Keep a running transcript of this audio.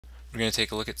We're going to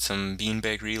take a look at some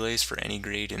beanbag relays for any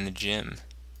grade in the gym.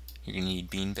 You're going to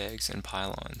need beanbags and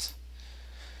pylons.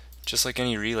 Just like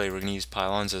any relay, we're going to use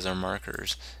pylons as our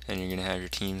markers, and you're going to have your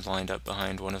teams lined up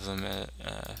behind one of them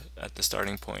at the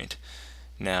starting point.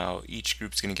 Now, each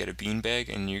group's going to get a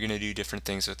beanbag, and you're going to do different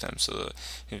things with them. So,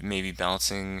 maybe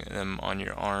balancing them on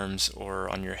your arms or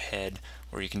on your head,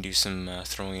 or you can do some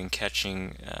throwing and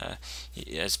catching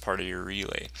as part of your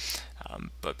relay.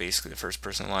 But basically, the first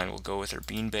person in line will go with their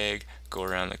beanbag, go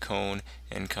around the cone,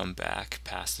 and come back,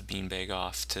 pass the beanbag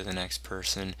off to the next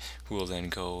person, who will then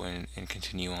go and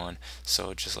continue on.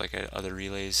 So, just like other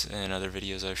relays and other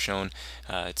videos I've shown,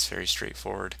 it's very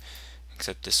straightforward,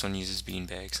 except this one uses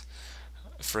beanbags.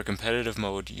 For competitive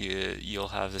mode, you'll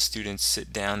have the students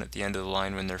sit down at the end of the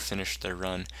line when they're finished their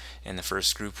run, and the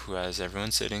first group who has everyone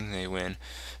sitting, they win.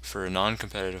 For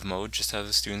non-competitive mode, just have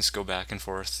the students go back and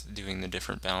forth doing the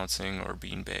different balancing or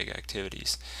beanbag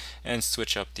activities, and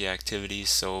switch up the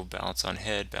activities, so balance on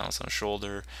head, balance on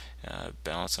shoulder,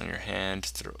 balance on your hand,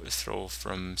 throw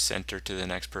from center to the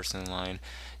next person in line,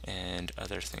 and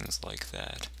other things like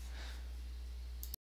that.